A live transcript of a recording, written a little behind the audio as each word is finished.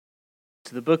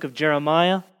to the book of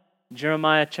Jeremiah,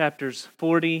 Jeremiah chapters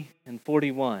 40 and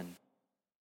 41.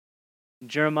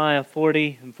 Jeremiah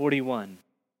 40 and 41.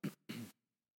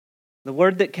 The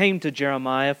word that came to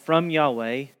Jeremiah from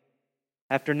Yahweh,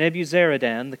 after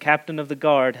Nebuzaradan, the captain of the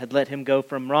guard, had let him go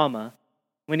from Ramah,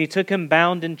 when he took him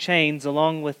bound in chains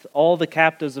along with all the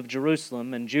captives of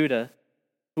Jerusalem and Judah,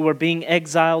 who were being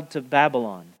exiled to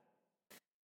Babylon.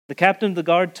 The captain of the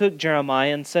guard took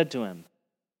Jeremiah and said to him,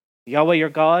 Yahweh your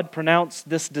God pronounced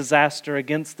this disaster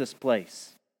against this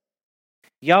place.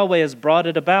 Yahweh has brought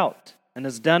it about and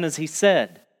has done as he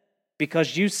said.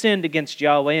 Because you sinned against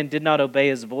Yahweh and did not obey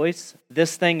his voice,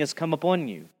 this thing has come upon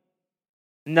you.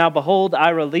 Now behold, I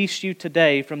release you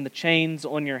today from the chains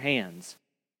on your hands.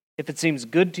 If it seems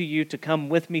good to you to come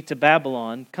with me to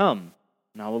Babylon, come,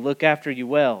 and I will look after you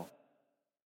well.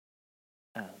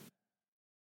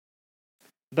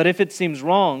 But if it seems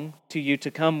wrong to you to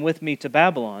come with me to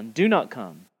Babylon, do not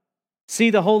come. See,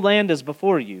 the whole land is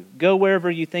before you. Go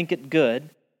wherever you think it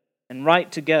good and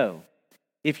right to go.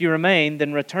 If you remain,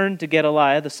 then return to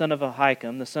Gedaliah, the son of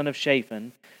Ahikam, the son of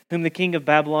Shaphan, whom the king of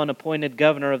Babylon appointed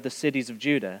governor of the cities of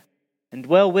Judah, and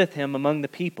dwell with him among the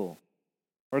people,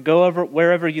 or go over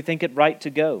wherever you think it right to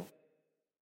go.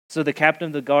 So the captain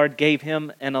of the guard gave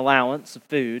him an allowance of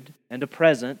food and a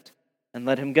present, and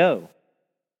let him go.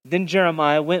 Then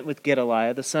Jeremiah went with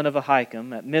Gedaliah, the son of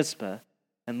Ahikam, at Mizpah,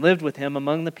 and lived with him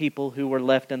among the people who were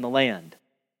left in the land.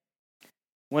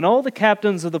 When all the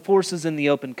captains of the forces in the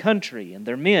open country and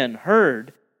their men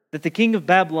heard that the king of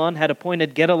Babylon had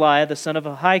appointed Gedaliah, the son of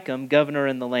Ahikam, governor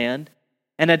in the land,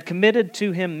 and had committed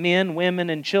to him men,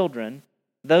 women, and children,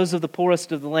 those of the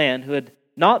poorest of the land who had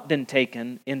not been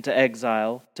taken into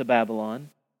exile to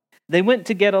Babylon, they went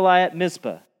to Gedaliah at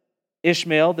Mizpah.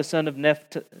 Ishmael, the son of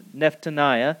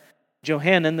Nephaniah,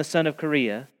 Johanan, the son of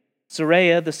Kareah,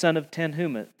 Seraiah, the son of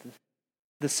Tanhumeth,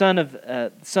 the sons of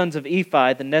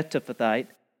Ephi, the Netophathite,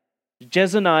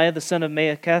 Jezaniah, the son of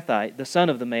Maacathite, the son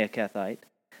of the Maacathite,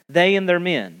 they and their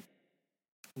men.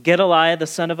 Gedaliah, the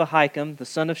son of Ahikam, the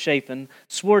son of Shaphan,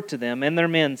 swore to them and their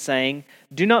men, saying,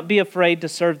 Do not be afraid to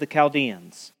serve the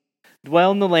Chaldeans.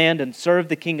 Dwell in the land and serve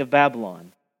the king of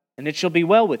Babylon, and it shall be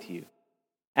well with you.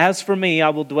 As for me, I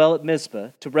will dwell at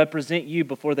Mizpah to represent you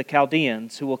before the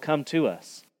Chaldeans who will come to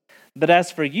us. But as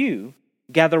for you,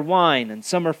 gather wine and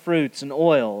summer fruits and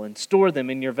oil and store them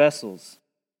in your vessels,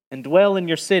 and dwell in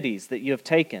your cities that you have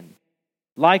taken.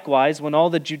 Likewise, when all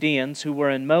the Judeans who were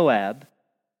in Moab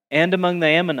and among the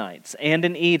Ammonites and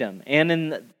in Edom and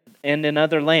in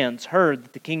other lands heard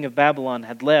that the king of Babylon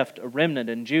had left a remnant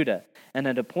in Judah and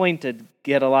had appointed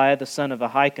Gedaliah the son of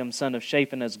Ahikam, son of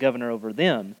Shaphan, as governor over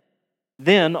them,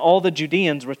 then all the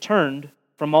Judeans returned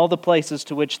from all the places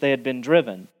to which they had been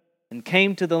driven, and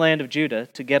came to the land of Judah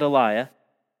to Gedaliah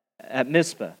at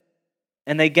Mizpah.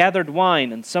 And they gathered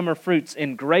wine and summer fruits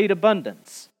in great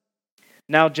abundance.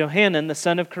 Now Johanan the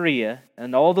son of Kareah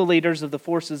and all the leaders of the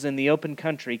forces in the open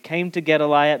country came to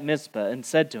Gedaliah at Mizpah and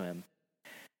said to him,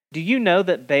 Do you know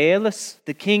that Baalis,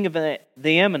 the king of the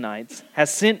Ammonites,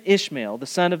 has sent Ishmael the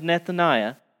son of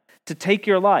Nethaniah to take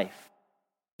your life?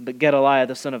 But Gedaliah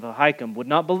the son of Ahikam would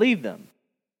not believe them.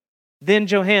 Then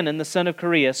Johanan the son of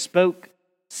Kareah spoke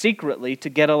secretly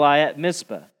to Gedaliah at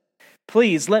Mizpah,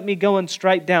 Please let me go and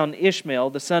strike down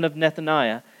Ishmael the son of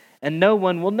Nethaniah, and no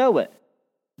one will know it.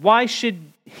 Why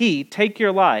should he take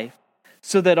your life,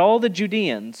 so that all the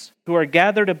Judeans who are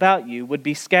gathered about you would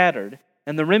be scattered,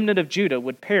 and the remnant of Judah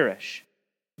would perish?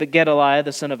 But Gedaliah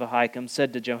the son of Ahikam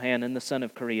said to Johanan the son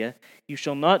of Kareah, You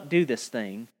shall not do this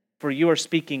thing, for you are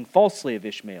speaking falsely of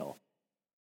Ishmael.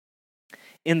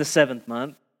 In the 7th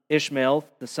month, Ishmael,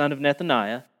 the son of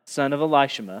Nethaniah, son of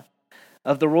Elishama,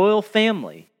 of the royal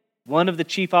family, one of the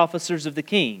chief officers of the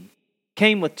king,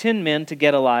 came with 10 men to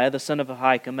Gedaliah, the son of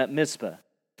Ahikam, at Mizpah.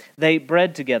 They ate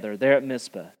bread together there at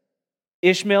Mizpah.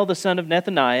 Ishmael, the son of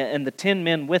Nethaniah, and the 10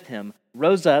 men with him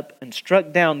rose up and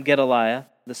struck down Gedaliah,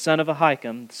 the son of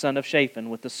Ahikam, the son of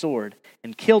Shaphan, with the sword,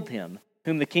 and killed him,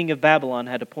 whom the king of Babylon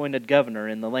had appointed governor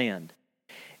in the land.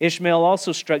 Ishmael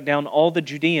also struck down all the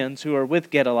Judeans who were with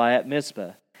Gedaliah at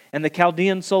Mizpah, and the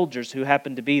Chaldean soldiers who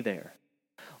happened to be there.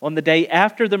 On the day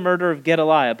after the murder of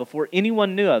Gedaliah, before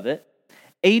anyone knew of it,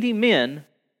 80 men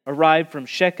arrived from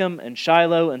Shechem and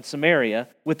Shiloh and Samaria,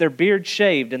 with their beards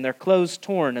shaved and their clothes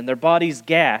torn and their bodies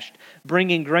gashed,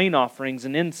 bringing grain offerings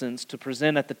and incense to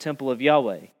present at the temple of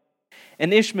Yahweh.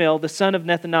 And Ishmael, the son of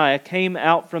Nethaniah, came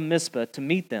out from Mizpah to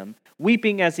meet them,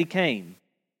 weeping as he came.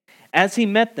 As he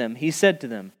met them, he said to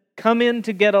them, Come in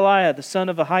to Gedaliah, the son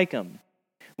of Ahikam.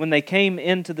 When they came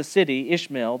into the city,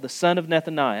 Ishmael, the son of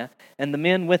Nethaniah, and the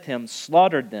men with him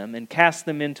slaughtered them and cast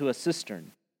them into a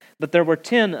cistern. But there were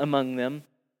 10 among them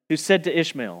who said to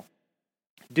Ishmael,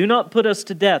 "Do not put us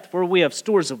to death, for we have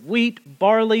stores of wheat,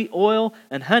 barley, oil,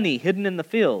 and honey hidden in the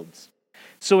fields."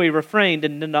 So he refrained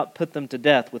and did not put them to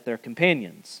death with their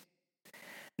companions.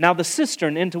 Now the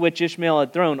cistern into which Ishmael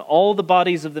had thrown all the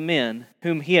bodies of the men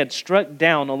whom he had struck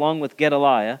down along with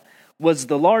Gedaliah was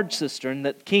the large cistern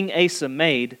that King Asa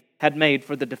had made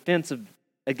for the defense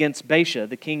against Baasha,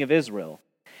 the king of Israel.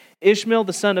 Ishmael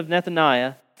the son of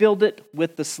Nethaniah filled it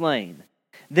with the slain.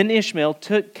 Then Ishmael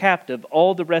took captive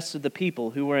all the rest of the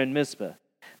people who were in Mizpah,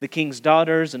 the king's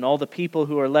daughters and all the people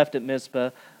who were left at Mizpah,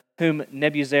 whom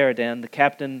Nebuzaradan, the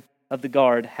captain of the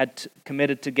guard, had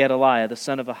committed to Gedaliah, the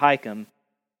son of Ahikam.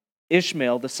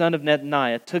 Ishmael, the son of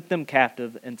Nethaniah, took them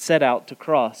captive and set out to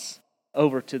cross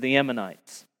over to the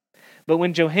Ammonites. But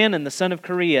when Johanan, the son of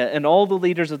Kareah, and all the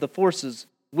leaders of the forces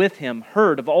with him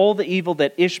heard of all the evil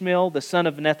that Ishmael, the son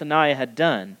of Nethaniah, had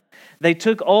done, they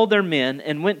took all their men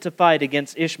and went to fight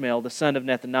against Ishmael, the son of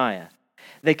Nethaniah.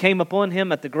 They came upon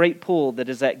him at the great pool that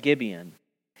is at Gibeon.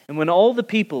 And when all the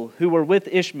people who were with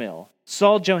Ishmael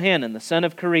saw Johanan, the son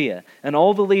of Kareah, and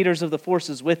all the leaders of the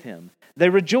forces with him, they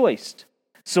rejoiced.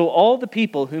 So all the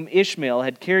people whom Ishmael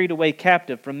had carried away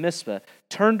captive from Mizpah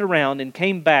turned around and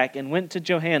came back and went to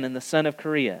Johanan, the son of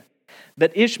Kareah.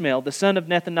 But Ishmael, the son of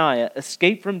Nethaniah,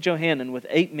 escaped from Johanan with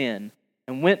 8 men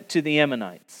and went to the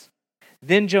Ammonites.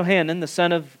 Then Johanan, the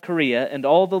son of Kareah, and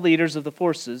all the leaders of the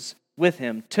forces with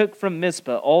him took from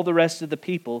Mizpah all the rest of the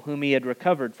people whom he had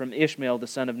recovered from Ishmael, the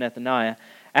son of Nethaniah,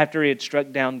 after he had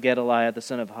struck down Gedaliah, the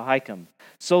son of Ahikam,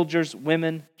 soldiers,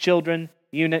 women, children,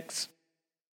 eunuchs,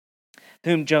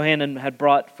 whom Johanan had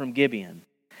brought from Gibeon.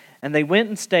 And they went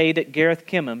and stayed at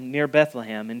Gareth-Kimmon near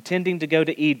Bethlehem, intending to go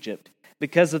to Egypt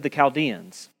because of the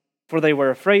Chaldeans. For they were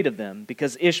afraid of them,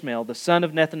 because Ishmael, the son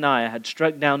of Nethaniah, had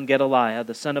struck down Gedaliah,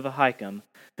 the son of Ahikam,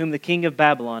 whom the king of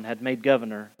Babylon had made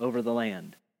governor over the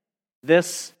land.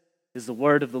 This is the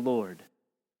word of the Lord.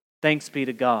 Thanks be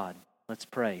to God. Let's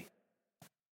pray.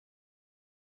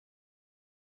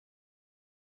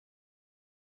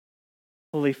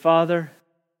 Holy Father,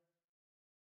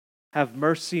 have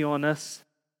mercy on us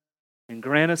and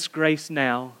grant us grace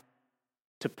now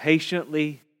to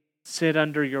patiently sit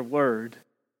under your word,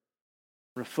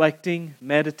 reflecting,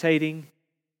 meditating,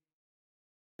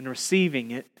 and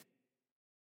receiving it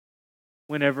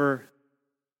whenever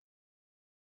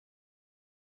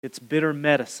it's bitter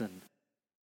medicine,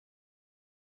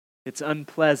 it's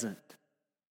unpleasant,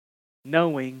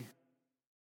 knowing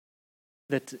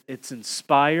that it's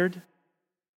inspired,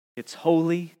 it's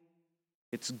holy,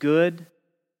 it's good,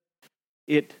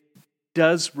 it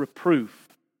does reproof,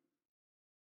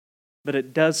 but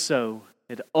it does so,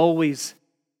 it always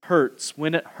hurts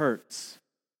when it hurts,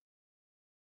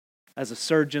 as a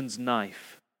surgeon's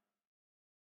knife.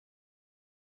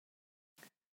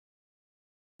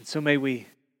 And so may we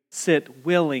sit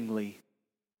willingly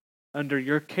under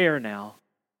your care now,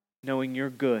 knowing you're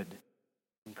good.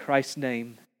 In Christ's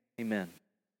name, amen.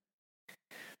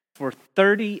 For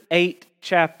 38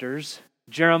 chapters,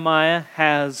 Jeremiah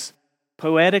has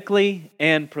poetically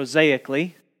and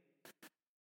prosaically,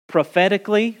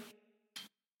 prophetically,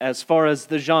 as far as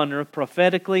the genre,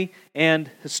 prophetically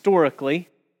and historically,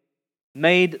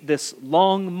 made this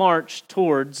long march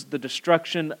towards the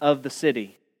destruction of the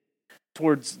city,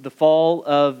 towards the fall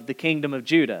of the kingdom of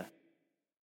Judah.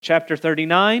 Chapter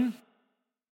 39,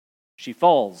 she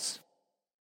falls.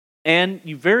 And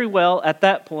you very well, at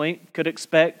that point, could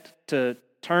expect to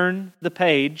turn the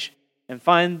page and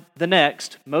find the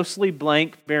next, mostly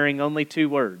blank, bearing only 2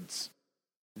 words.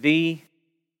 The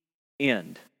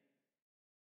end.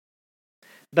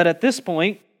 But at this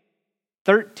point,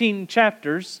 13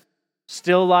 chapters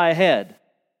still lie ahead.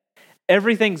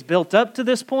 Everything's built up to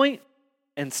this point,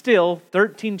 and still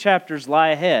 13 chapters lie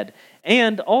ahead.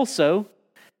 And also,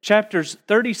 chapters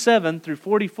 37 through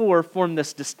 44 form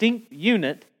this distinct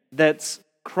unit that's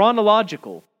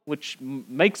chronological, which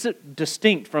makes it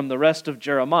distinct from the rest of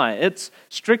Jeremiah. It's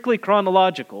strictly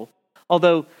chronological.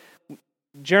 Although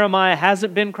Jeremiah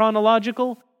hasn't been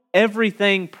chronological,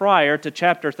 everything prior to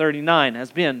chapter 39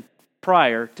 has been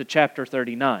prior to chapter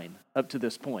 39 up to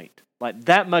this point. Like,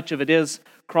 that much of it is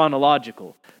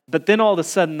chronological. But then all of a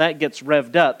sudden that gets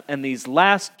revved up, and these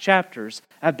last chapters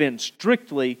have been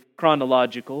strictly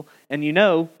chronological. And you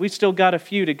know, we've still got a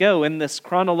few to go in this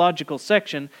chronological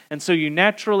section, and so you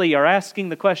naturally are asking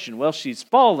the question, well, she's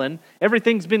fallen,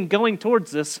 everything's been going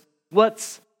towards this,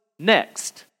 what's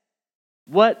next?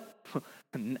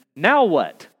 Now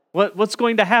what? What's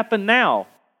going to happen now?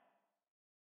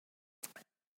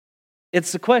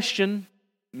 It's a question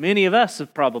many of us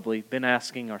have probably been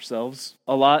asking ourselves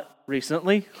a lot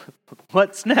recently.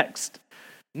 What's next?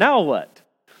 Now what?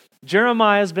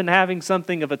 Jeremiah's been having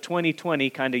something of a 2020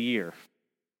 kind of year.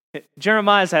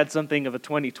 Jeremiah's had something of a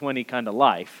 2020 kind of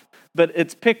life, but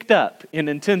it's picked up in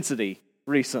intensity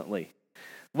recently.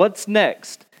 What's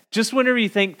next? Just whenever you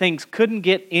think things couldn't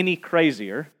get any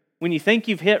crazier, when you think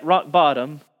you've hit rock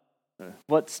bottom,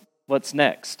 what's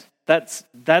next?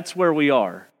 That's where we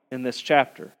are in this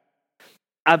chapter.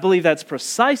 I believe that's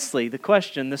precisely the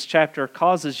question this chapter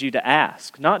causes you to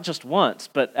ask, not just once,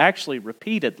 but actually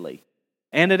repeatedly,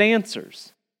 and it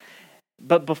answers.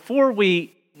 But before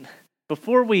we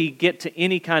get to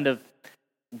any kind of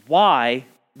why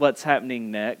what's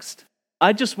happening next,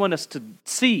 I just want us to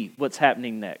see what's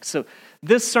happening next. So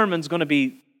this sermon's going to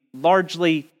be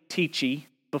largely teachy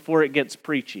before it gets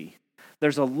preachy.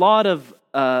 There's a lot of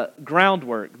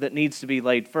groundwork that needs to be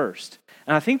laid first.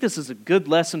 And I think this is a good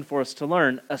lesson for us to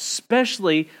learn,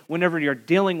 especially whenever you're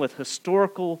dealing with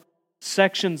historical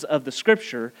sections of the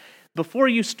Scripture, before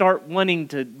you start wanting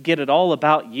to get it all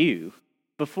about you,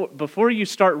 before you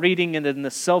start reading it in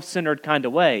this self-centered kind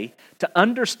of way, to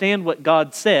understand what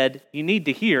God said, you need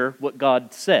to hear what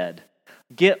God said.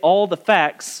 Get all the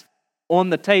facts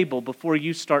on the table before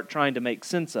you start trying to make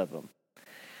sense of them.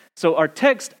 So our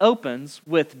text opens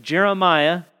with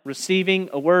Jeremiah receiving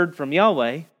a word from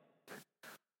Yahweh.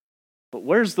 But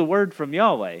where's the word from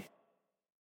Yahweh?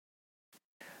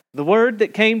 The word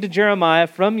that came to Jeremiah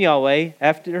from Yahweh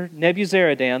after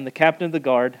Nebuzaradan, the captain of the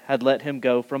guard, had let him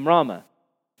go from Ramah.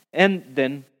 And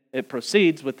then it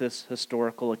proceeds with this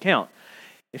historical account.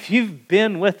 If you've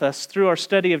been with us through our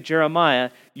study of Jeremiah,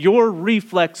 your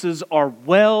reflexes are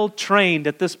well trained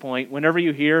at this point whenever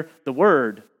you hear the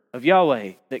word of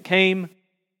Yahweh that came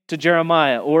to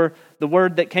Jeremiah, or the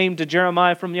word that came to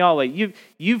Jeremiah from Yahweh.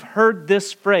 You've heard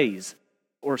this phrase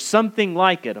or something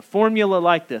like it, a formula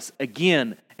like this,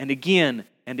 again and again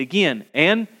and again.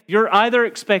 And you're either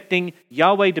expecting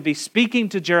Yahweh to be speaking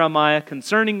to Jeremiah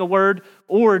concerning a word,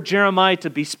 or Jeremiah to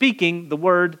be speaking the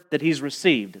word that he's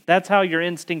received. That's how your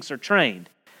instincts are trained.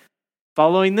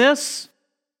 Following this,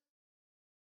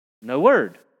 no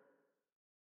word.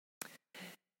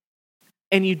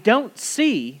 And you don't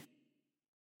see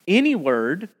any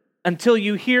word until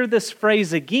you hear this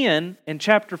phrase again in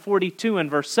chapter 42 and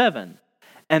verse 7.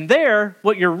 And there,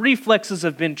 what your reflexes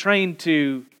have been trained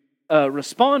to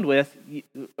respond with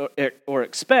or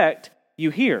expect,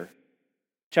 you hear.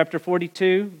 Chapter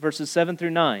 42, verses 7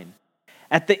 through 9.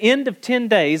 At the end of 10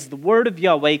 days, the word of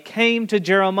Yahweh came to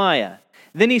Jeremiah.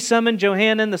 Then he summoned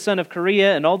Johanan, the son of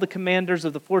Kareah, and all the commanders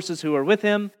of the forces who were with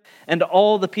him, and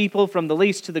all the people from the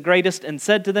least to the greatest, and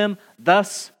said to them,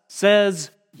 "Thus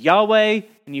says Yahweh,"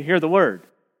 and you hear the word.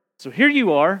 So here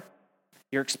you are,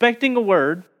 you're expecting a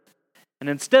word, and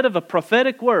instead of a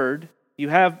prophetic word, you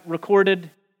have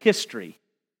recorded history.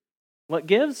 What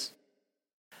gives?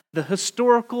 The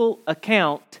historical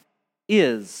account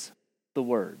is the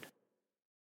word.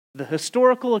 The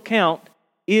historical account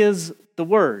is the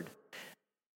word.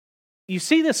 You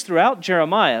see this throughout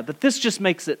Jeremiah, but this just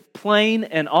makes it plain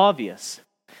and obvious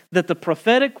that the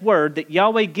prophetic word that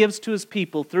Yahweh gives to his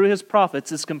people through his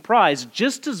prophets is comprised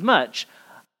just as much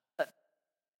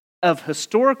of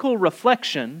historical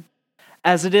reflection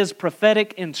as it is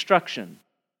prophetic instruction.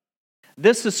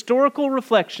 This historical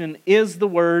reflection is the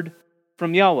word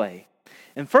from Yahweh.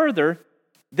 And further,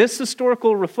 this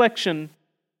historical reflection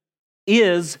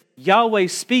is Yahweh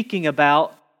speaking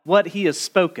about what he has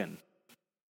spoken.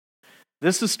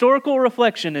 This historical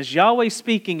reflection is Yahweh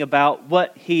speaking about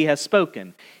what he has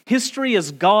spoken. History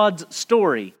is God's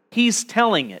story. He's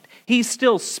telling it. He's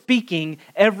still speaking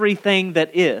everything that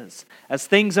is. As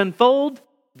things unfold,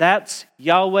 that's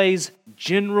Yahweh's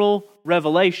general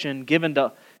revelation given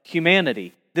to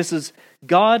humanity. This is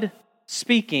God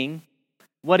speaking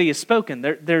what he has spoken.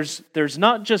 There's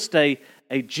not just a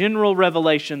general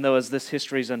revelation, though, as this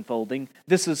history is unfolding.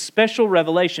 This is special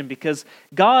revelation because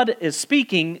God is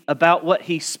speaking about what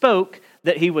he spoke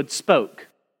that he would spoke.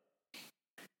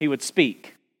 He would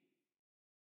speak.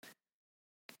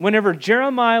 Whenever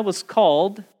Jeremiah was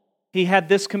called, he had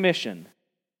this commission.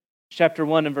 Chapter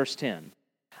 1 and verse 10.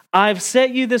 "I've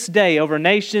set you this day over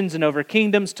nations and over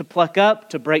kingdoms to pluck up,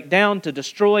 to break down, to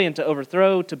destroy, and to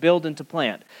overthrow, to build and to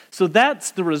plant." So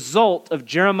that's the result of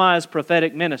Jeremiah's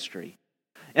prophetic ministry.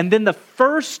 And then the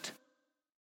first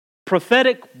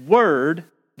prophetic word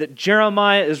that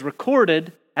Jeremiah is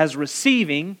recorded as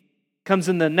receiving comes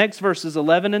in the next verses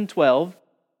 11 and 12.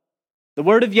 "The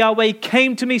word of Yahweh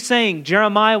came to me saying,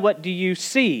 'Jeremiah, what do you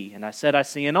see?' And I said, 'I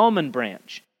see an almond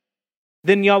branch.'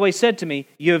 Then Yahweh said to me,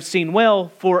 'You have seen well,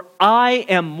 for I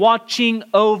am watching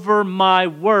over my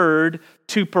word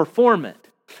to perform it.'"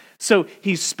 So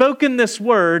he's spoken this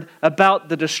word about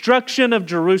the destruction of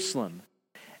Jerusalem.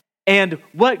 And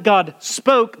what God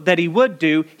spoke that he would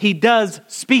do, he does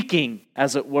speaking,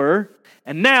 as it were.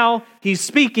 And now he's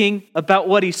speaking about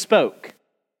what he spoke.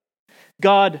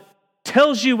 God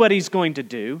tells you what he's going to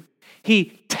do.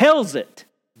 He tells it,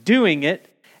 doing it,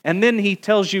 and then he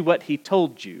tells you what he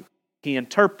told you. He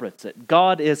interprets it.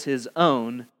 God is his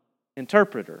own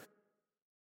interpreter.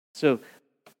 So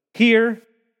here,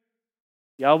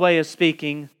 Yahweh is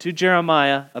speaking to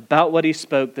Jeremiah about what he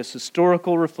spoke, this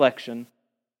historical reflection.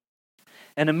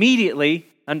 And immediately,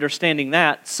 understanding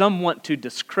that, some want to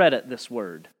discredit this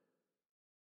word,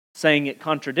 saying it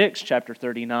contradicts chapter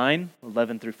 39,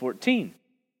 11 through 14,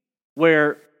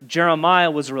 where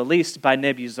Jeremiah was released by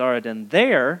Nebuzaradan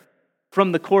there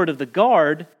from the court of the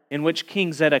guard in which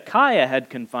King Zedekiah had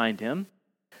confined him.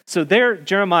 So there,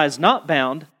 Jeremiah is not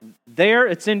bound. There,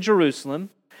 it's in Jerusalem.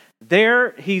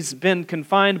 There, he's been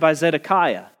confined by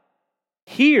Zedekiah.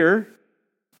 Here,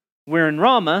 we're in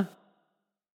Ramah.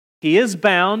 He is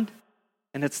bound,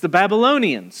 and it's the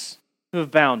Babylonians who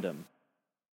have bound him.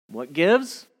 What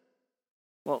gives?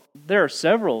 Well, there are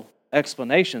several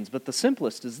explanations, but the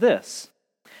simplest is this.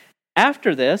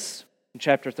 After this, in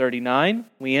chapter 39,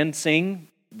 we end seeing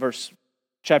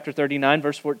chapter 39,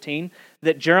 verse 14,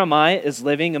 that Jeremiah is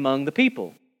living among the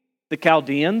people. The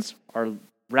Chaldeans are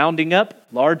rounding up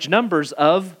large numbers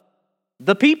of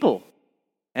the people.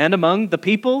 And among the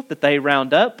people that they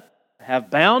round up,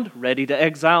 have bound, ready to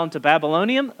exile into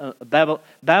Babylon,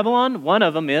 one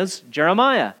of them is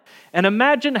Jeremiah. And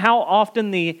imagine how often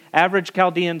the average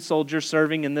Chaldean soldier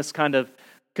serving in this kind of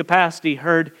capacity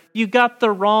heard, "You got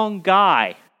the wrong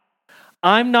guy.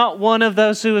 I'm not one of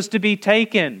those who is to be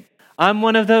taken. I'm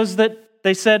one of those that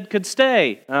they said could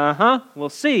stay." We'll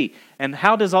see. And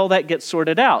how does all that get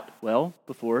sorted out? Well,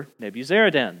 before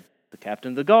Nebuzaradan, the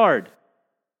captain of the guard.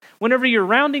 Whenever you're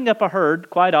rounding up a herd,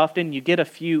 quite often you get a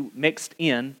few mixed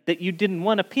in that you didn't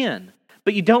want to pin.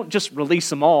 But you don't just release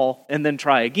them all and then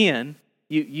try again.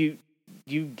 You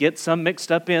get some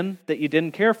mixed up in that you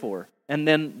didn't care for. And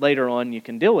then later on you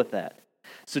can deal with that.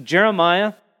 So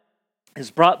Jeremiah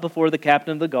is brought before the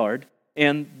captain of the guard,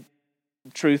 and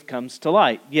truth comes to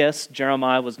light. Yes,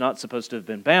 Jeremiah was not supposed to have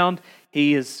been bound.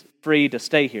 He is free to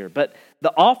stay here. But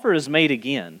the offer is made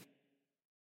again.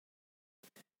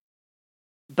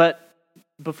 But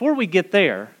before we get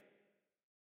there,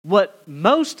 what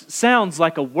most sounds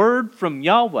like a word from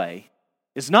Yahweh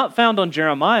is not found on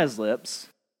Jeremiah's lips,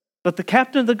 but the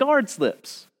captain of the guard's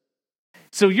lips.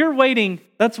 So you're waiting.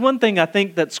 That's one thing I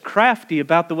think that's crafty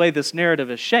about the way this narrative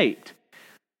is shaped.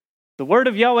 The word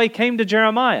of Yahweh came to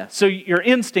Jeremiah. So your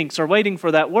instincts are waiting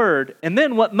for that word. And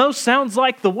then what most sounds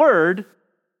like the word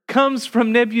comes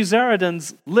from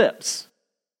Nebuzaradan's lips.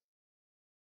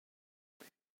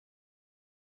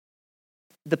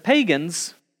 The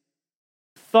pagans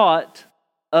thought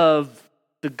of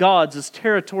the gods as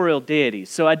territorial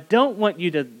deities. So I don't want you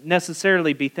to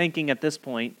necessarily be thinking at this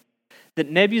point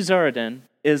that Nebuzaradan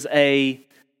is a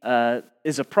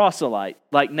proselyte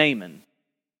like Naaman.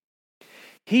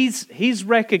 He's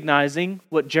recognizing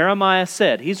what Jeremiah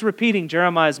said. He's repeating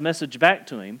Jeremiah's message back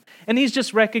to him, and he's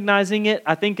just recognizing it,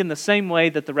 I think, in the same way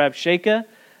that the Rabshakeh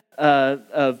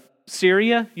of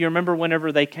Syria, you remember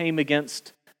whenever they came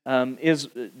against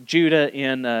Judah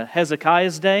in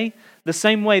Hezekiah's day, the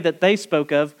same way that they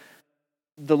spoke of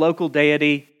the local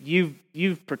deity,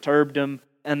 you've perturbed them,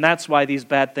 and that's why these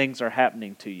bad things are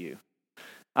happening to you.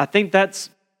 I think that's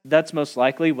most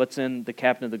likely what's in the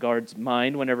captain of the guard's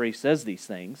mind whenever he says these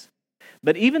things.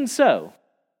 But even so,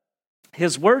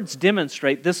 his words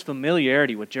demonstrate this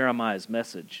familiarity with Jeremiah's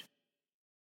message.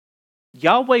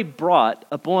 Yahweh brought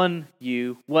upon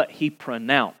you what he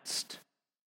pronounced.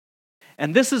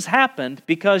 And this has happened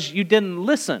because you didn't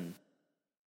listen.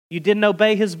 You didn't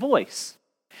obey his voice.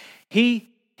 He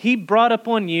brought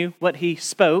upon you what he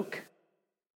spoke,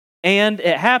 and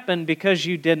it happened because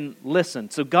you didn't listen.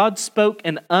 So God spoke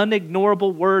an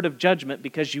unignorable word of judgment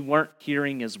because you weren't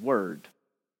hearing his word.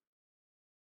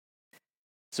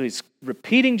 So he's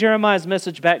repeating Jeremiah's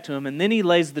message back to him, and then he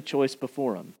lays the choice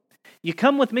before him. You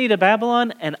come with me to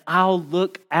Babylon, and I'll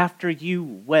look after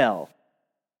you well.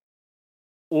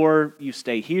 Or you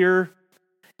stay here,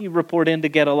 you report into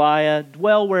Gedaliah,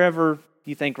 dwell wherever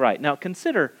you think right. Now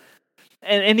consider,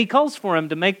 and he calls for him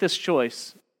to make this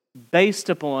choice based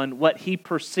upon what he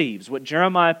perceives, what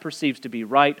Jeremiah perceives to be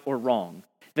right or wrong.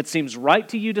 If it seems right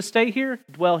to you to stay here,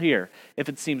 dwell here. If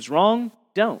it seems wrong,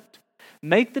 don't.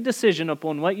 Make the decision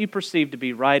upon what you perceive to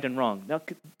be right and wrong. Now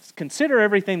consider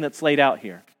everything that's laid out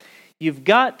here. You've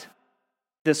got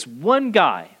this one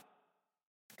guy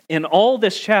in all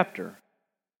this chapter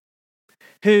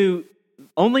who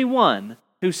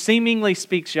seemingly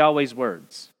speaks Yahweh's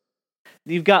words,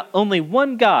 You've got only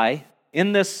one guy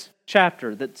in this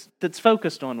chapter that's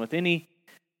focused on with any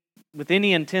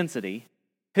intensity,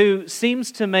 who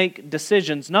seems to make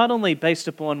decisions not only based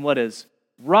upon what is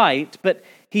right, but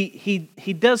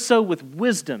he does so with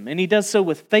wisdom, and he does so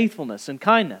with faithfulness and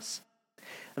kindness.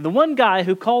 And the one guy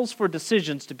who calls for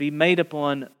decisions to be made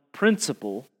upon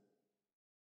principle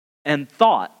and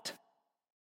thought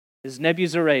is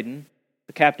Nebuzaradan,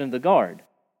 the captain of the guard.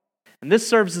 And this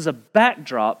serves as a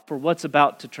backdrop for what's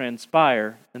about to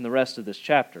transpire in the rest of this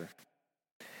chapter.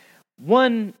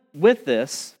 One with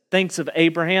this thinks of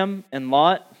Abraham and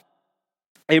Lot.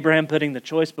 Abraham putting the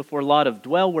choice before Lot of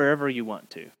dwell wherever you want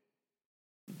to.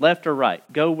 Left or right,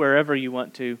 go wherever you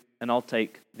want to, and I'll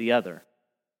take the other.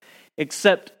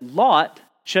 Except Lot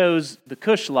chose the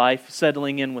Cush life,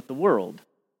 settling in with the world.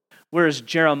 Whereas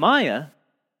Jeremiah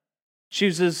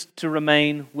chooses to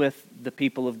remain with the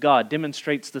people of God,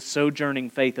 demonstrates the sojourning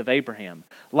faith of Abraham.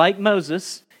 Like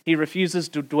Moses, he refuses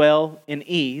to dwell in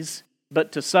ease,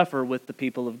 but to suffer with the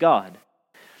people of God.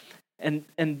 And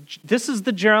this is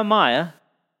the Jeremiah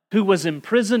who was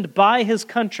imprisoned by his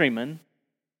countrymen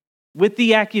with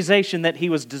the accusation that he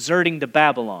was deserting to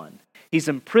Babylon. He's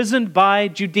imprisoned by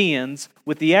Judeans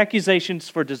with the accusations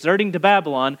for deserting to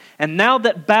Babylon, and now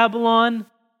that Babylon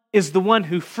is the one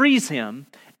who frees him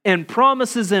and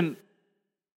promises him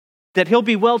that he'll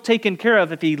be well taken care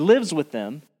of if he lives with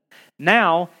them,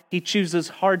 now he chooses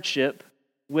hardship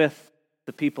with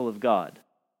the people of God.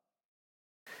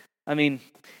 I mean,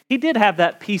 he did have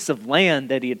that piece of land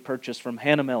that he had purchased from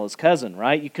Hanamel, his cousin,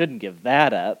 right? You couldn't give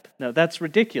that up. No, that's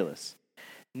ridiculous.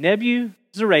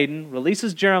 Nebuzaradan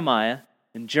releases Jeremiah,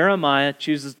 and Jeremiah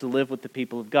chooses to live with the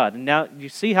people of God. And now you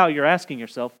see how you're asking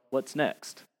yourself, what's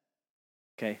next?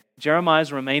 Okay,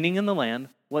 Jeremiah's remaining in the land.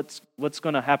 What's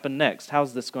going to happen next?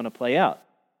 How's this going to play out?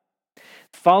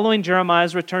 Following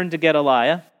Jeremiah's return to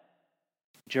Gedaliah,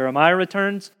 Jeremiah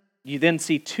returns. You then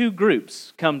see two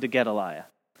groups come to Gedaliah.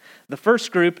 The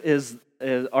first group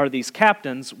are these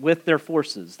captains with their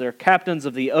forces. They're captains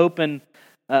of the open,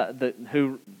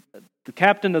 the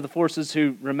captain of the forces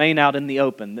who remain out in the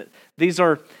open. These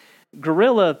are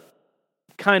guerrilla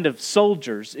kind of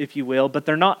soldiers, if you will, but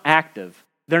they're not active.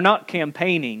 They're not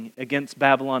campaigning against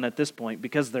Babylon at this point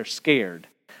because they're scared.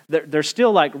 They're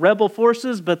still like rebel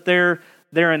forces, but they're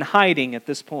in hiding at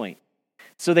this point.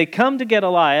 So they come to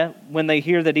Gedaliah when they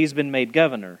hear that he's been made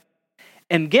governor.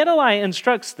 And Gedaliah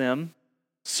instructs them,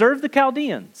 serve the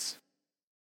Chaldeans.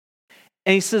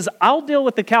 And he says, I'll deal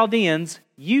with the Chaldeans,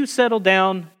 you settle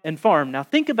down and farm. Now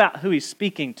think about who he's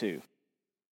speaking to.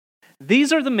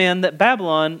 These are the men that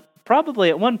Babylon probably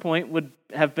at one point would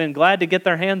have been glad to get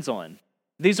their hands on.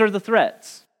 These are the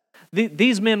threats.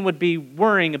 These men would be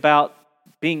worrying about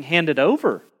being handed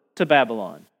over to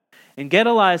Babylon. And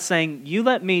Gedaliah is saying, you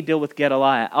let me deal with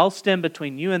Gedaliah. I'll stand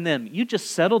between you and them. You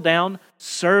just settle down,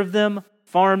 serve them,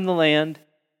 farm the land,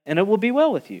 and it will be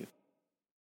well with you.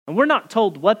 And we're not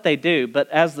told what they do, but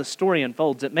as the story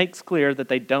unfolds, it makes clear that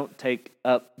they don't take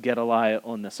up Gedaliah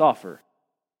on this offer.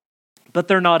 But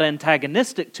they're not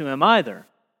antagonistic to him either.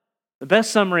 The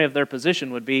best summary of their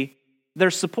position would be,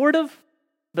 they're supportive,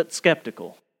 but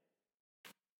skeptical.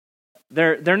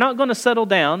 They're not going to settle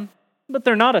down, but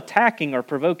they're not attacking or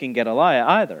provoking Gedaliah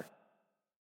either.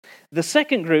 The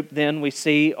second group then we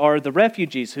see are the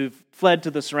refugees who've fled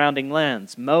to the surrounding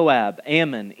lands, Moab,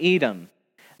 Ammon, Edom.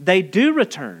 They do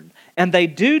return, and they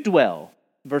do dwell,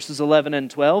 verses 11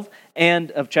 and 12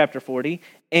 and of chapter 40,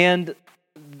 and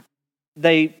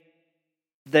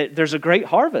there's a great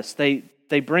harvest. They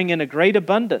bring in a great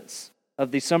abundance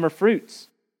of these summer fruits.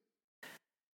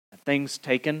 Have things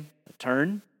taken a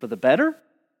turn for the better?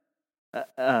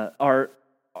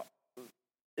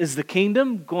 Is the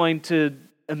kingdom going to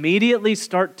immediately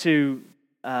start to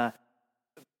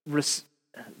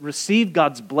receive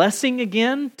God's blessing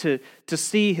again, to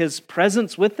see His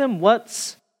presence with them?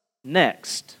 What's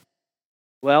next?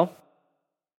 Well,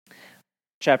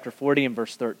 chapter 40 and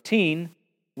verse 13,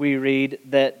 we read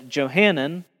that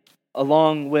Johanan,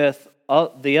 along with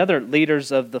the other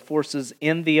leaders of the forces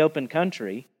in the open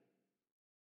country,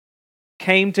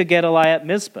 came to Gedaliah at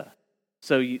Mizpah.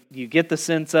 So you get the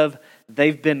sense of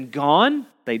they've been gone,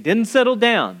 they didn't settle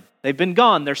down, they've been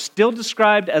gone. They're still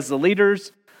described as the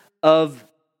leaders of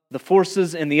the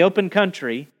forces in the open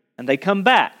country, and they come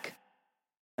back.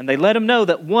 And they let him know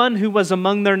that one who was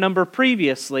among their number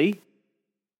previously,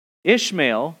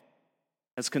 Ishmael,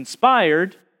 has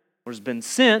conspired or has been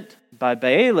sent by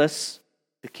Baalis,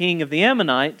 the king of the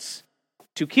Ammonites,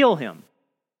 to kill him.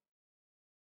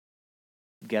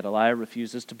 Gedaliah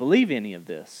refuses to believe any of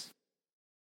this.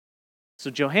 So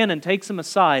Johanan takes him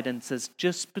aside and says,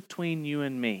 just between you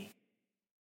and me,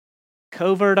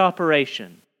 Covert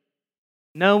operation.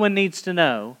 No one needs to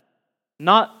know.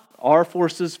 Not our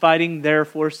forces fighting their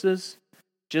forces.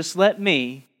 Just let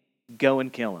me go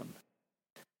and kill him.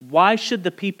 Why should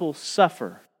the people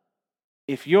suffer?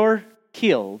 If you're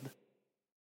killed,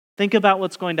 think about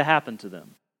what's going to happen to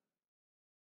them.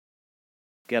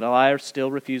 Gedaliah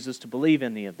still refuses to believe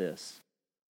any of this.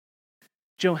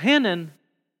 Johanan,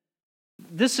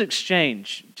 this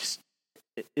exchange,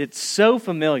 it's so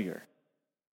familiar.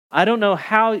 I don't know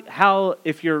how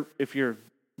if you're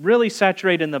really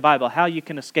saturated in the Bible, how you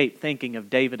can escape thinking of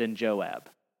David and Joab.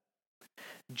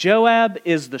 Joab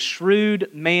is the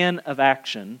shrewd man of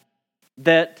action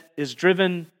that is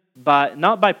driven by,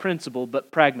 not by principle,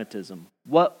 but pragmatism.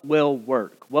 What will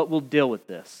work? What will deal with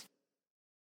this?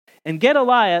 And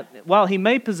Gedaliah, while he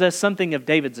may possess something of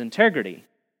David's integrity,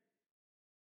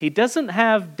 he doesn't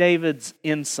have David's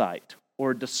insight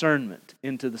or discernment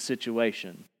into the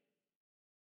situation.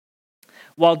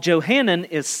 While Johanan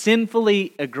is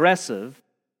sinfully aggressive,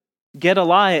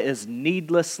 Gedaliah is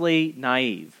needlessly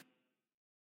naive.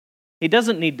 He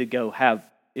doesn't need to go have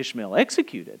Ishmael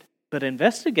executed, but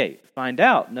investigate, find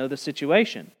out, know the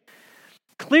situation.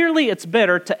 Clearly, it's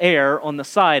better to err on the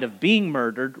side of being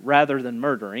murdered rather than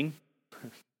murdering.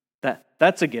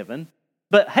 That's a given.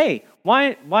 But hey,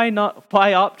 why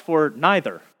opt for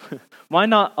neither? Why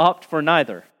not opt for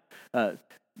neither?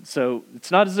 So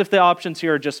it's not as if the options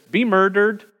here are just be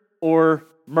murdered or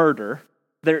murder.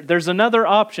 There's another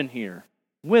option here.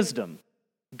 Wisdom.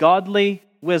 Godly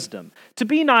wisdom. To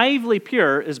be naively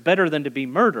pure is better than to be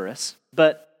murderous,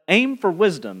 but aim for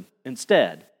wisdom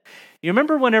instead. You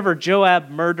remember whenever Joab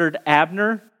murdered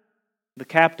Abner, the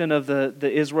captain of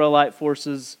the Israelite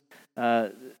forces?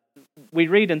 We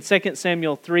read in 2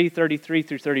 Samuel 3:33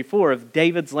 through 34 of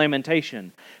David's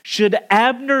lamentation. Should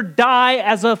Abner die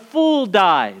as a fool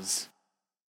dies?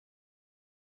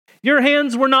 Your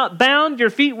hands were not bound, your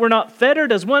feet were not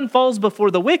fettered. As one falls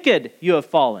before the wicked, you have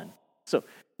fallen. So,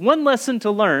 one lesson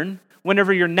to learn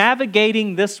whenever you're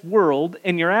navigating this world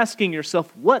and you're asking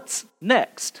yourself, what's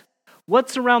next?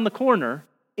 What's around the corner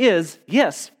is,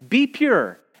 yes, be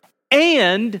pure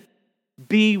and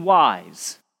be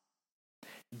wise.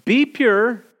 Be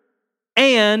pure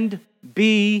and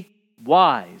be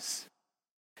wise.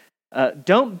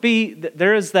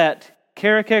 There is that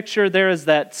caricature, there is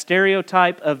that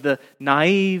stereotype of the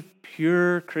naive,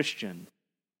 pure Christian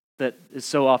that is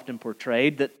so often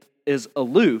portrayed, that is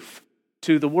aloof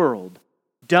to the world.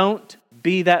 Don't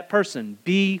be that person.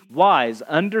 Be wise.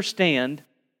 Understand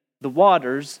the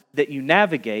waters that you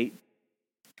navigate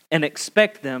and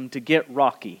expect them to get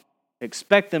rocky.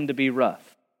 Expect them to be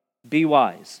rough. Be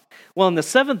wise. Well, in the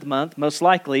 7th month, most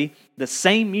likely the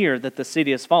same year that the city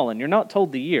has fallen, you're not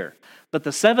told the year, but the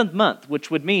 7th month,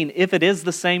 which would mean if it is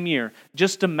the same year,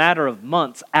 just a matter of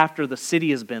months after the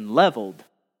city has been leveled,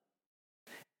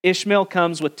 Ishmael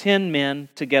comes with 10 men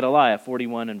to Gedaliah,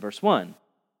 41 and verse 1.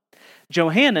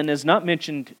 Johanan is not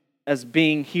mentioned as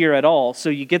being here at all, so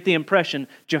you get the impression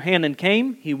Johanan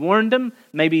came, he warned them,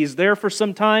 maybe he's there for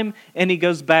some time, and he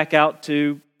goes back out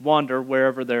to wander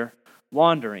wherever they're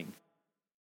wandering.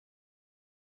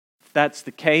 If that's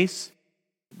the case,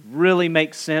 it really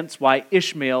makes sense why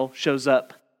Ishmael shows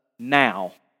up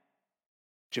now.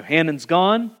 Johanan's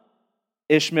gone,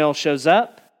 Ishmael shows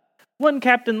up. One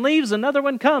captain leaves, another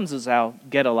one comes, is how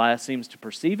Gedaliah seems to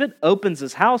perceive it, opens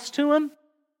his house to him.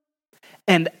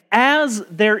 And as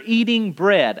they're eating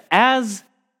bread, as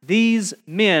these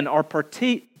men are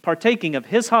partaking of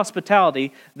his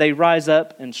hospitality, they rise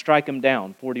up and strike him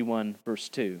down, 41 verse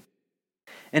 2.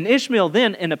 And Ishmael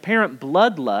then, in apparent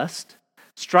bloodlust,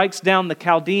 strikes down the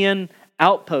Chaldean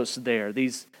outposts there,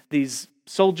 these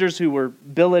soldiers who were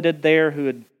billeted there,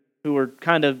 who were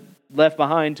kind of left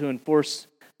behind to enforce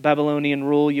Babylonian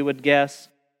rule, you would guess.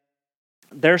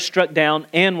 They're struck down,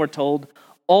 and we're told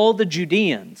all the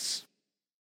Judeans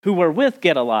who were with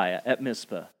Gedaliah at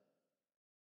Mizpah,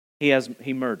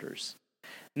 he murders.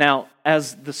 Now,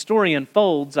 as the story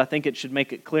unfolds, I think it should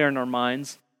make it clear in our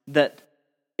minds that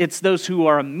it's those who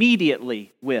are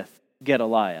immediately with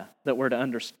Gedaliah that we're to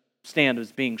understand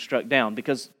as being struck down,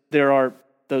 because there are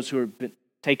those who have been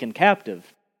taken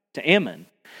captive to Ammon,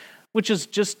 which is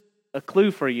just a clue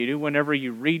for you whenever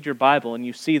you read your Bible and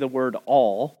you see the word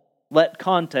all. Let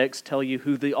context tell you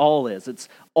who the all is. It's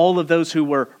all of those who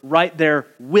were right there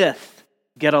with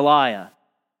Gedaliah.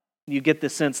 You get the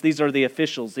sense these are the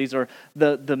officials. These are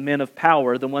the men of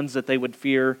power, the ones that they would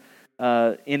fear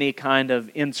any kind of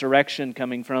insurrection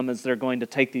coming from as they're going to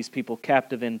take these people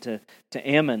captive into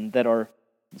Ammon that are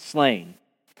slain.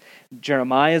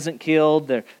 Jeremiah isn't killed.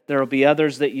 There will be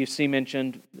others that you see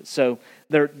mentioned. So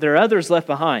there are others left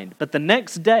behind. But the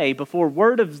next day, before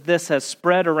word of this has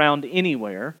spread around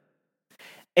anywhere,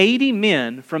 80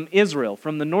 men from Israel,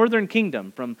 from the northern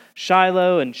kingdom, from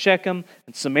Shiloh and Shechem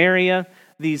and Samaria,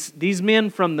 these men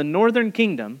from the northern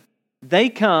kingdom, they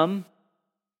come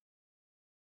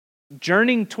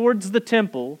journeying towards the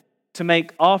temple to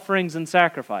make offerings and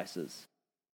sacrifices.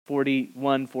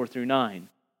 41, 4 through 9.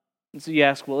 And so you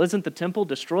ask, well, isn't the temple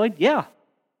destroyed? Yeah.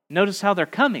 Notice how they're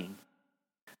coming.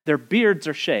 Their beards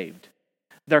are shaved.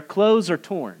 Their clothes are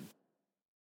torn.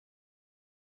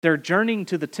 They're journeying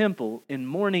to the temple in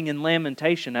mourning and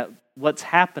lamentation at what's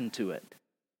happened to it.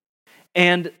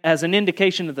 And as an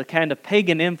indication of the kind of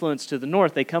pagan influence to the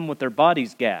north, they come with their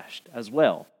bodies gashed as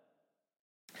well.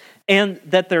 And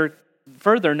that they're,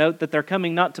 further note that they're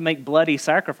coming not to make bloody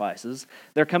sacrifices,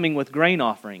 they're coming with grain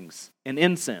offerings and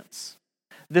incense.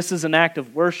 This is an act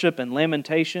of worship and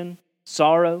lamentation,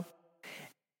 sorrow.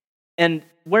 And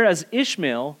whereas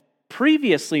Ishmael,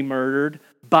 previously murdered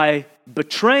by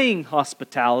betraying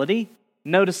hospitality,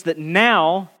 notice that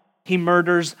now he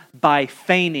murders by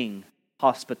feigning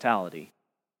hospitality.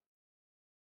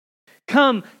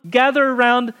 Come, gather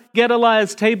around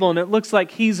Gedaliah's table, and it looks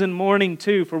like he's in mourning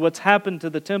too for what's happened to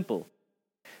the temple.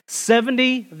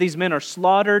 70 of these men are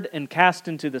slaughtered and cast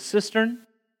into the cistern,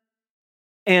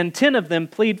 and 10 of them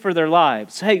plead for their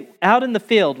lives. Hey, out in the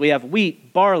field we have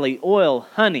wheat, barley, oil,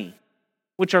 honey,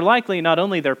 which are likely not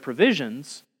only their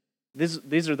provisions, this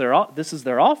is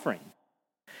their offering.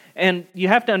 And you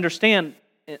have to understand,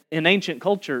 in ancient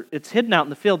culture, it's hidden out in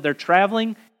the field. They're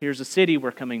traveling. Here's a city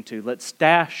we're coming to. Let's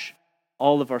stash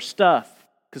all of our stuff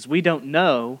because we don't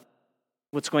know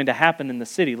what's going to happen in the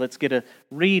city. Let's get a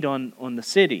read on the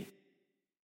city.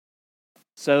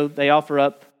 So they offer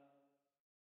up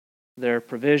their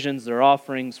provisions, their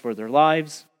offerings for their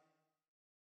lives.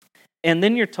 And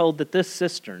then you're told that this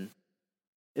cistern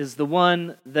is the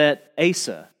one that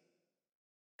Asa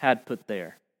had put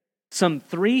there. Some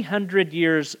 300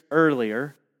 years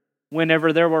earlier,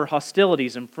 whenever there were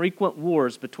hostilities and frequent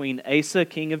wars between Asa,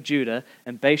 king of Judah,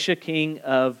 and Baasha, king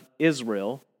of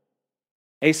Israel,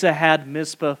 Asa had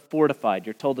Mizpah fortified.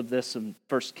 You're told of this in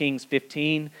 1 Kings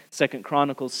 15, 2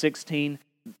 Chronicles 16.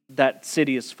 That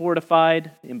city is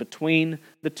fortified in between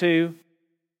the two.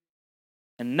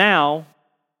 And now,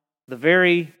 the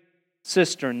very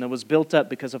cistern that was built up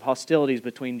because of hostilities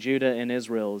between Judah and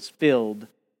Israel is filled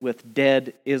with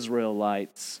dead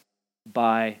Israelites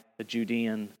by a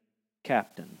Judean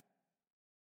captain.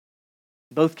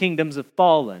 Both kingdoms have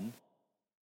fallen,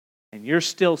 and you're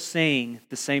still seeing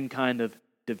the same kind of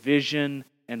division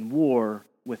and war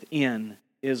within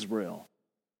Israel.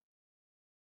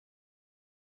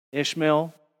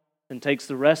 Ishmael then takes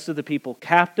the rest of the people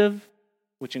captive,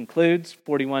 which includes,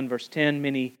 41 verse 10,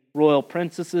 many royal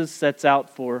princesses, sets out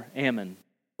for Ammon,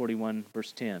 41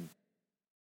 verse 10.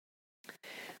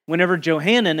 Whenever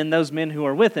Johanan and those men who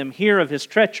are with him hear of his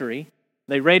treachery,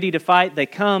 they ready to fight, they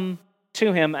come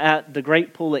to him at the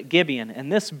great pool at Gibeon.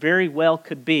 And this very well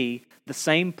could be the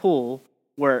same pool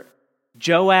where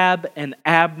Joab and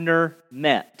Abner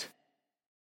met.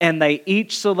 And they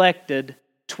each selected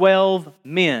 12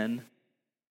 men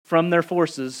from their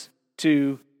forces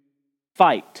to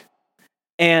fight.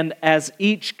 And as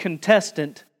each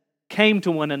contestant came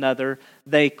to one another,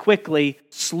 they quickly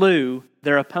slew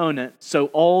their opponent, so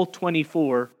all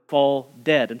 24 fall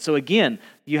dead. And so again,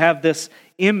 you have this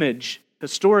image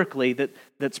historically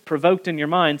that's provoked in your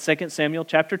mind, 2 Samuel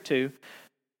chapter 2,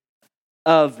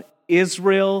 of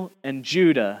Israel and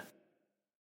Judah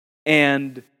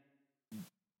and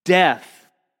death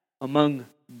among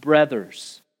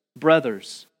brothers.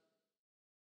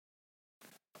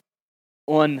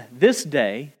 On this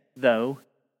day, though,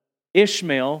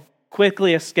 Ishmael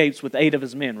quickly escapes with 8 of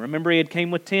his men. Remember, he had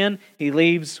came with 10. He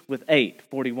leaves with 8,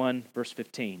 41 verse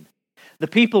 15. The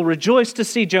people rejoice to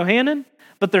see Johanan,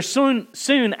 but they're soon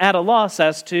at a loss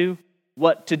as to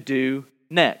what to do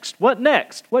next. What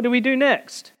next? What do we do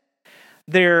next?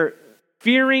 They're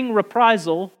fearing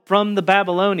reprisal from the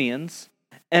Babylonians,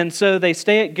 and so they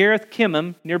stay at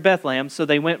Gareth-Kimmon near Bethlehem. So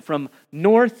they went from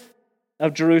north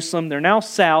of Jerusalem. They're now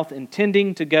south,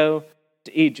 intending to go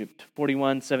to Egypt,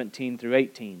 41, 17 through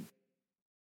 18.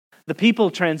 The people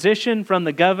transition from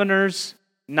the governor's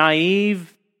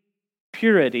naive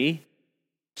purity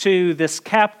to this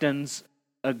captain's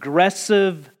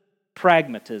aggressive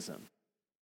pragmatism.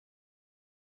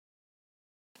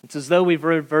 It's as though we've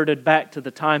reverted back to the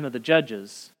time of the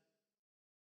judges,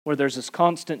 where there's this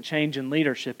constant change in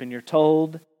leadership, and you're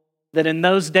told that in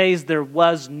those days there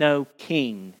was no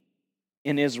king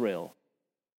in Israel.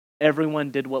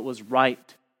 Everyone did what was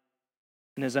right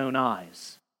in his own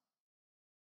eyes.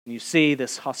 You see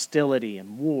this hostility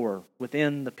and war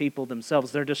within the people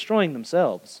themselves. They're destroying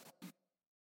themselves.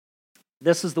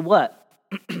 This is the what?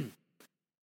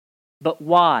 But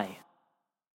why?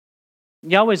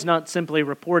 Yahweh's not simply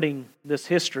reporting this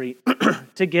history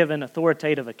to give an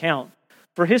authoritative account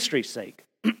for history's sake.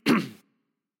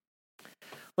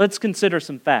 Let's consider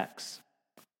some facts.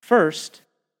 First,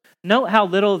 note how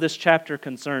little this chapter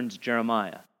concerns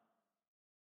Jeremiah.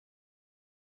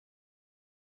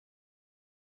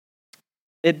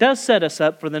 It does set us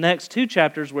up for the next 2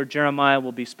 chapters where Jeremiah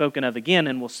will be spoken of again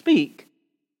and will speak.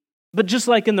 But just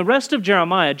like in the rest of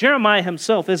Jeremiah, Jeremiah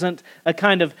himself isn't a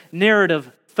kind of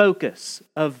narrative focus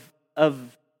of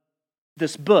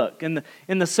this book. In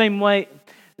the same way,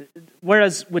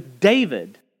 whereas with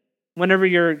David, whenever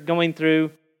you're going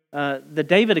through the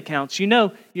David accounts, you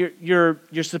know you're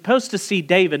supposed to see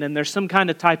David, and there's some kind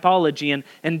of typology,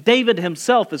 and David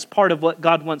himself is part of what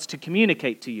God wants to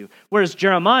communicate to you. Whereas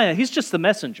Jeremiah, he's just the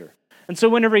messenger. And so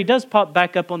whenever he does pop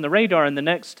back up on the radar in the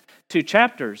next 2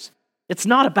 chapters, it's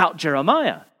not about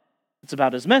Jeremiah. It's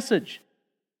about his message.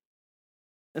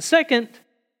 And second,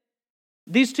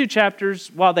 these 2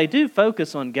 chapters, while they do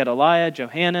focus on Gedaliah,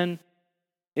 Johanan,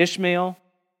 Ishmael,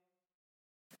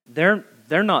 they're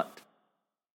not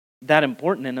that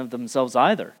important in of themselves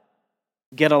either.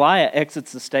 Gedaliah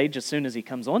exits the stage as soon as he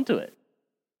comes onto it.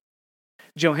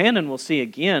 Johanan we'll see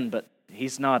again, but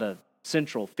he's not a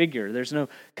central figure. There's no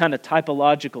kind of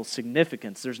typological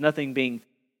significance. There's nothing being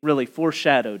really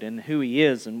foreshadowed in who he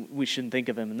is, and we shouldn't think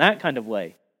of him in that kind of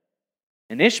way.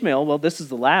 And Ishmael, well, this is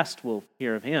the last we'll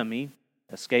hear of him. He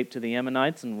escaped to the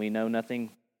Ammonites, and we know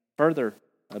nothing further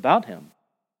about him.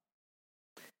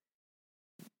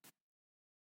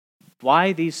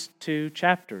 Why these 2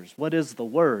 chapters? What is the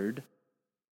word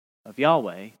of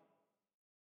Yahweh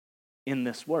in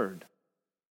this word?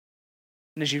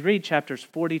 And as you read chapters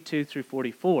 42 through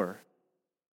 44,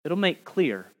 it'll make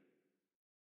clear.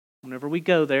 Whenever we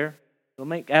go there, it'll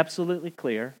make absolutely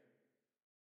clear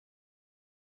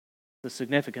the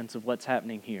significance of what's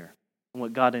happening here and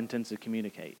what God intends to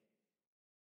communicate.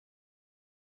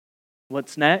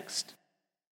 What's next?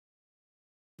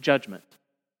 Judgment.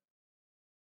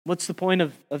 What's the point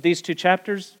of these 2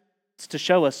 chapters? It's to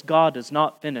show us God is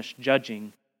not finished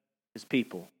judging His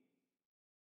people.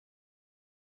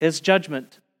 His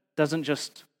judgment doesn't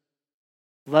just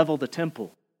level the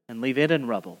temple and leave it in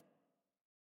rubble.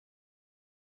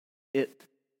 It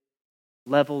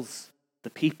levels the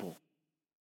people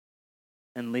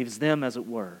and leaves them, as it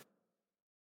were,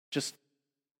 just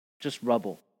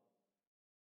rubble.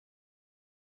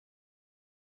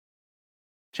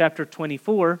 Chapter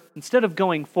 24, instead of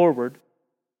going forward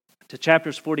to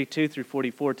chapters 42 through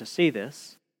 44 to see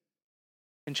this,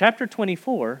 in chapter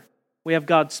 24, we have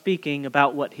God speaking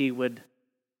about what He would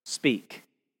speak.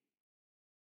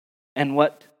 And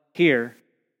what here,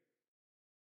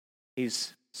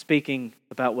 He's speaking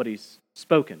about what He's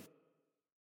spoken.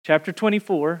 Chapter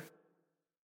 24,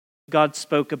 God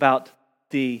spoke about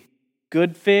the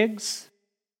good figs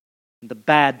and the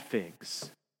bad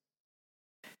figs.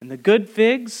 And the good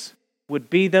figs would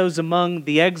be those among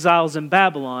the exiles in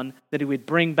Babylon that He would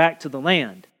bring back to the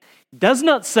land. It does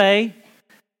not say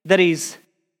that He's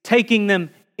taking them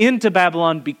into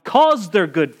Babylon because they're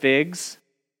good figs,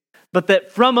 but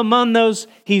that from among those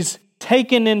He's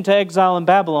taken into exile in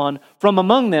Babylon, from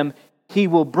among them He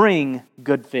will bring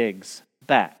good figs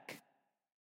back.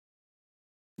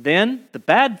 Then the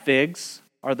bad figs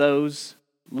are those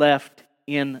left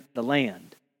in the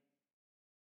land.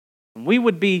 And we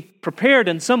would be prepared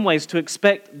in some ways to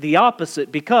expect the opposite,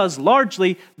 because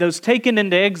largely those taken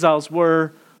into exiles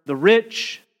were the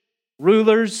rich,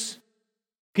 rulers,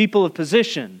 people of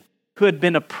position who had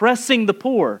been oppressing the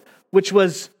poor, which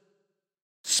was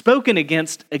spoken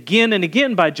against again and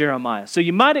again by Jeremiah. So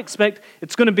you might expect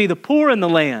it's going to be the poor in the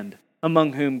land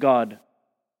among whom God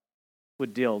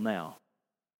would deal now.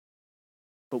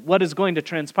 But what is going to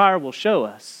transpire will show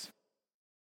us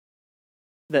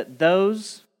that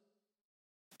those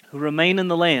who remain in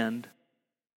the land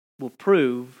will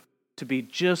prove to be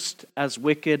just as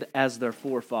wicked as their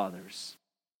forefathers.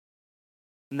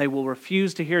 And they will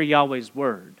refuse to hear Yahweh's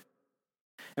word.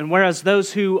 And whereas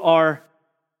those who are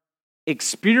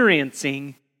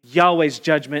experiencing Yahweh's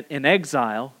judgment in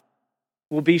exile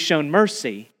will be shown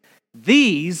mercy,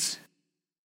 these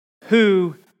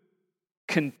who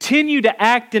continue to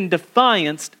act in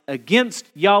defiance against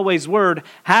Yahweh's word,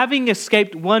 having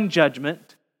escaped one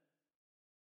judgment,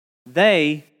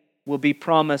 they will be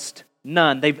promised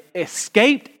none. They've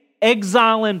escaped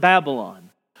exile in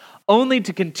Babylon, only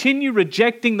to continue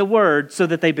rejecting the word so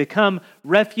that they become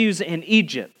refuse in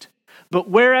Egypt. But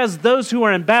whereas those who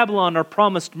are in Babylon are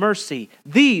promised mercy,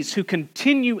 these who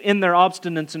continue in their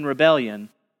obstinance and rebellion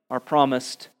are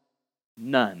promised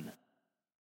none.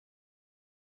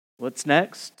 What's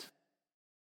next?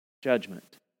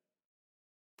 Judgment.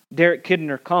 Derek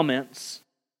Kidner comments,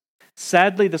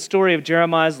 sadly, the story of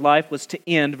Jeremiah's life was to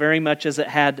end very much as it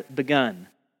had begun.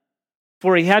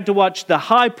 For he had to watch the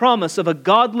high promise of a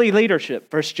godly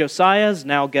leadership, first Josiah's,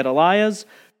 now Gedaliah's,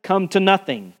 come to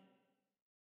nothing.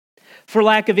 For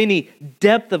lack of any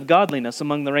depth of godliness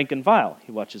among the rank and file,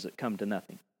 he watches it come to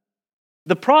nothing.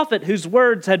 The prophet whose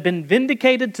words had been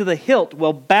vindicated to the hilt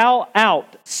will bow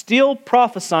out, still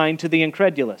prophesying to the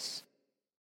incredulous.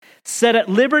 Set at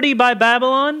liberty by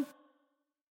Babylon,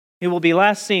 he will be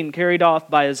last seen carried off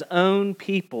by his own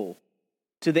people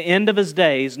to the end of his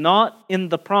days, not in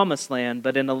the promised land,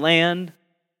 but in a land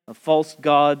of false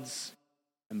gods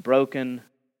and broken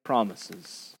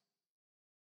promises.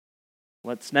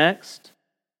 What's next?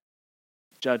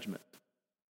 Judgment.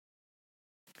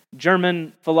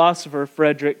 German philosopher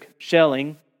Friedrich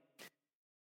Schelling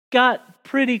got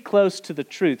pretty close to the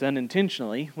truth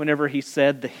unintentionally whenever he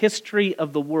said the history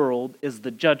of the world is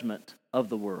the judgment of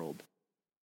the world.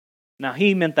 Now,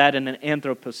 he meant that in an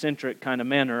anthropocentric kind of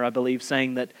manner, I believe,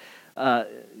 saying that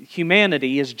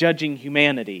humanity is judging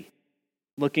humanity,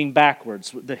 looking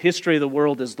backwards. The history of the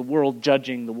world is the world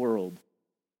judging the world.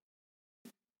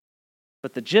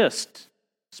 But the gist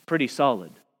is pretty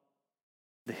solid.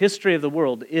 The history of the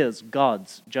world is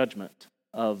God's judgment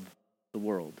of the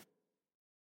world.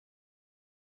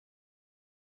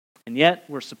 And yet,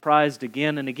 we're surprised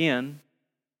again and again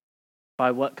by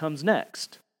what comes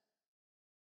next.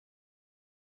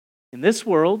 In this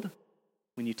world,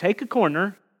 when you take a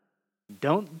corner,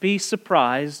 don't be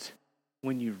surprised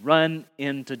when you run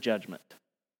into judgment.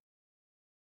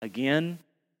 Again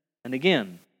and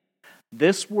again.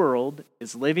 This world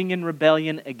is living in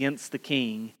rebellion against the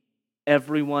king,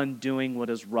 everyone doing what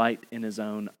is right in his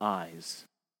own eyes.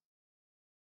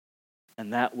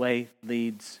 And that way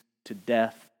leads to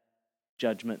death,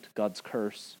 judgment, God's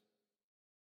curse.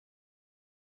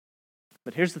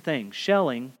 But here's the thing,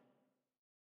 Schelling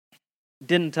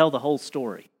didn't tell the whole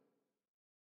story.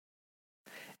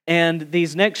 And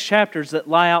these next chapters that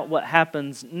lie out what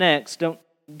happens next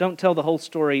don't tell the whole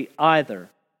story either.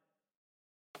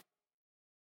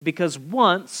 Because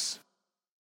once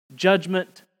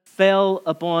judgment fell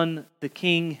upon the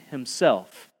king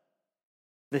himself.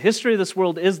 The history of this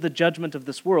world is the judgment of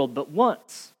this world, but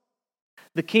once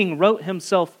the king wrote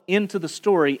himself into the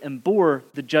story and bore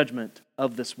the judgment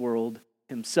of this world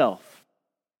himself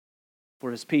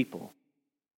for his people.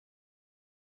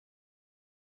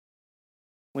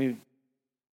 We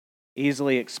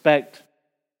easily expect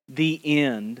the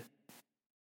end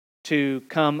to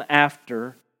come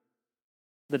after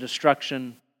the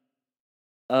destruction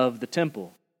of the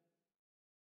temple.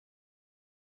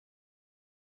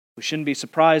 We shouldn't be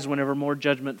surprised whenever more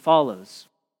judgment follows.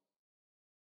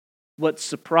 What's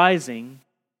surprising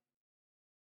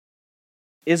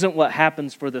isn't what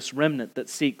happens for this remnant that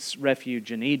seeks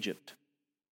refuge in Egypt.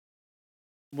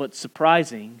 What's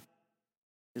surprising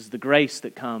is the grace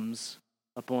that comes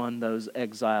upon those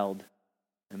exiled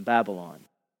in Babylon.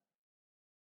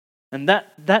 And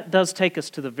that does take us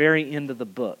to the very end of the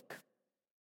book.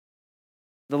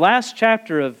 The last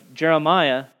chapter of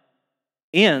Jeremiah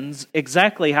ends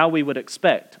exactly how we would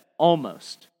expect,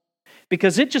 almost.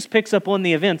 Because it just picks up on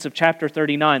the events of chapter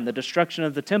 39, the destruction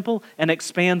of the temple, and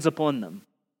expands upon them.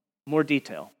 More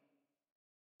detail.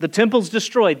 The temple's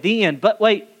destroyed, the end. But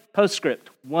wait,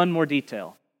 postscript, one more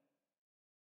detail.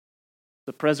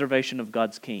 The preservation of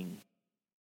God's king.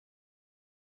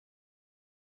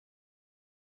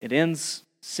 It ends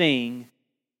seeing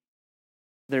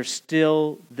there's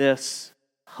still this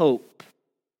hope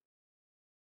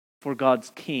for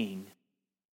God's king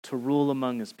to rule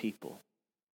among his people.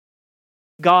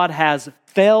 God has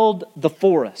felled the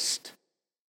forest.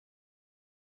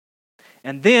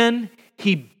 And then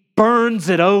he burns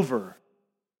it over.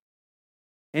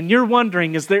 And you're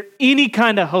wondering, is there any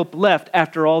kind of hope left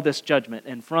after all this judgment?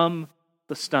 And from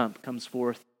the stump comes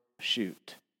forth a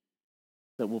shoot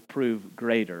that will prove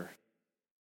greater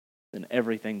than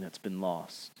everything that's been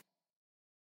lost.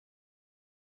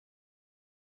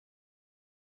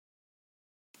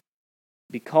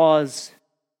 Because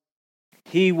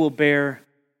he will bear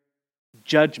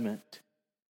judgment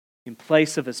in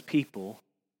place of his people,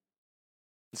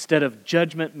 instead of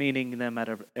judgment meeting them at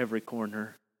every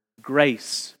corner,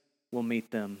 grace will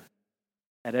meet them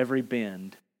at every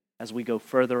bend as we go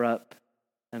further up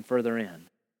and further in.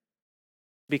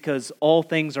 Because all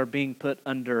things are being put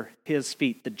under his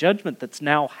feet. The judgment that's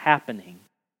now happening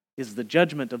is the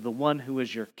judgment of the one who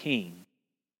is your king.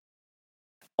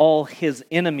 All his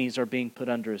enemies are being put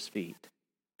under his feet.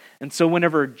 And so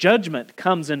whenever judgment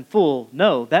comes in full,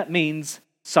 no, that means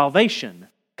salvation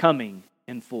coming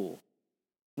in full.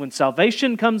 When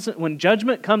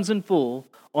judgment comes in full,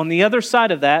 on the other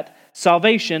side of that,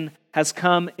 salvation has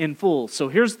come in full. So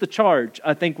here's the charge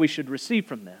I think we should receive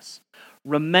from this.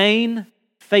 Remain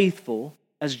faithful,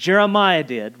 as Jeremiah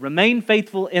did. Remain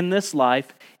faithful in this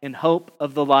life in hope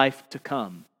of the life to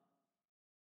come.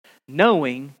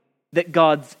 Knowing that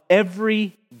God's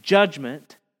every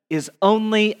judgment is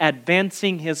only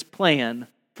advancing His plan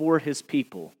for His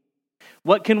people.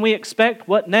 What can we expect?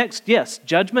 What next? Yes,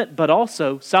 judgment, but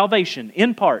also salvation.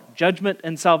 In part, judgment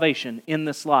and salvation in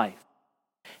this life.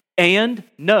 And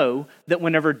know that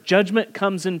whenever judgment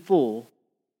comes in full,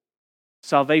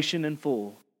 salvation in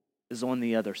full is on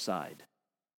the other side.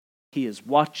 He is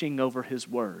watching over His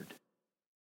word.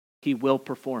 He will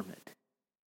perform it.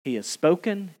 He has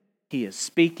spoken, He is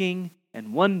speaking,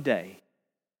 and one day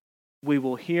we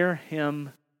will hear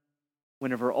Him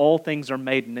whenever all things are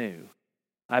made new,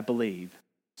 I believe,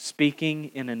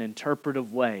 speaking in an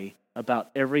interpretive way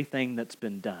about everything that's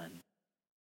been done.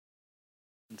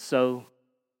 And so,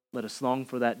 let us long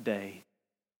for that day.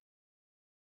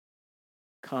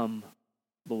 Come,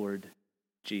 Lord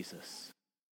Jesus.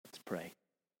 Let's pray.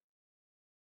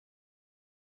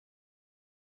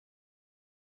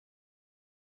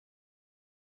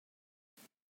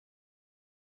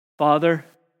 Father,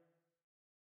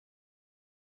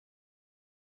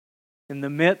 in the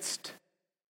midst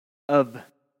of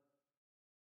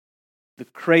the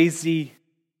crazy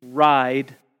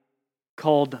ride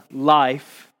called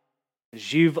life,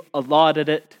 as you've allotted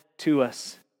it to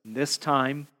us this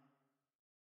time,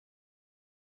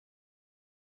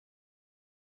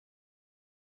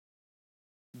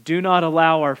 do not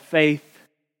allow our faith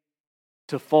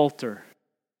to falter.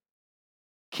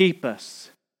 Keep us.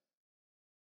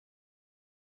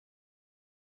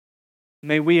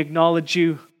 May we acknowledge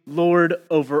you, Lord,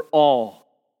 over all.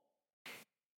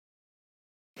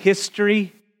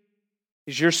 History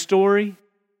is your story,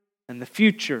 and the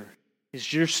future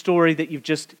is your story that you've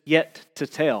just yet to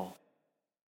tell.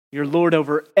 You're Lord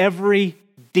over every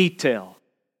detail.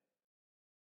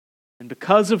 And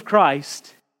because of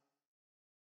Christ,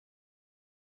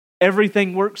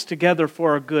 everything works together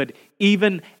for our good,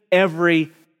 even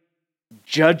every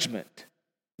judgment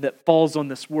that falls on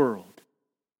this world.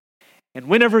 And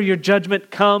whenever your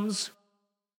judgment comes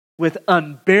with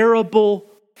unbearable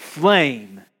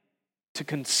flame to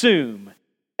consume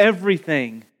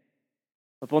everything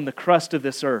upon the crust of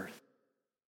this earth,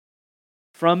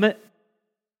 from it,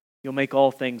 you'll make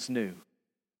all things new.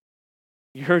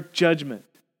 Your judgment,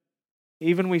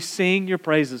 even we sing your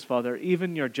praises, Father,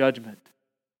 even your judgment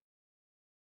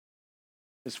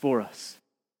is for us.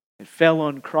 It fell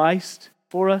on Christ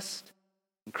for us,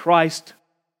 and Christ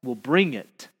will bring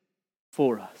it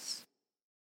for us.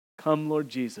 Come, Lord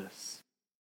Jesus.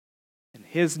 In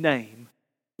His name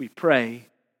we pray,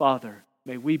 Father,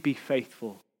 may we be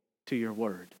faithful to your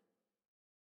word.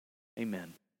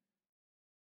 Amen.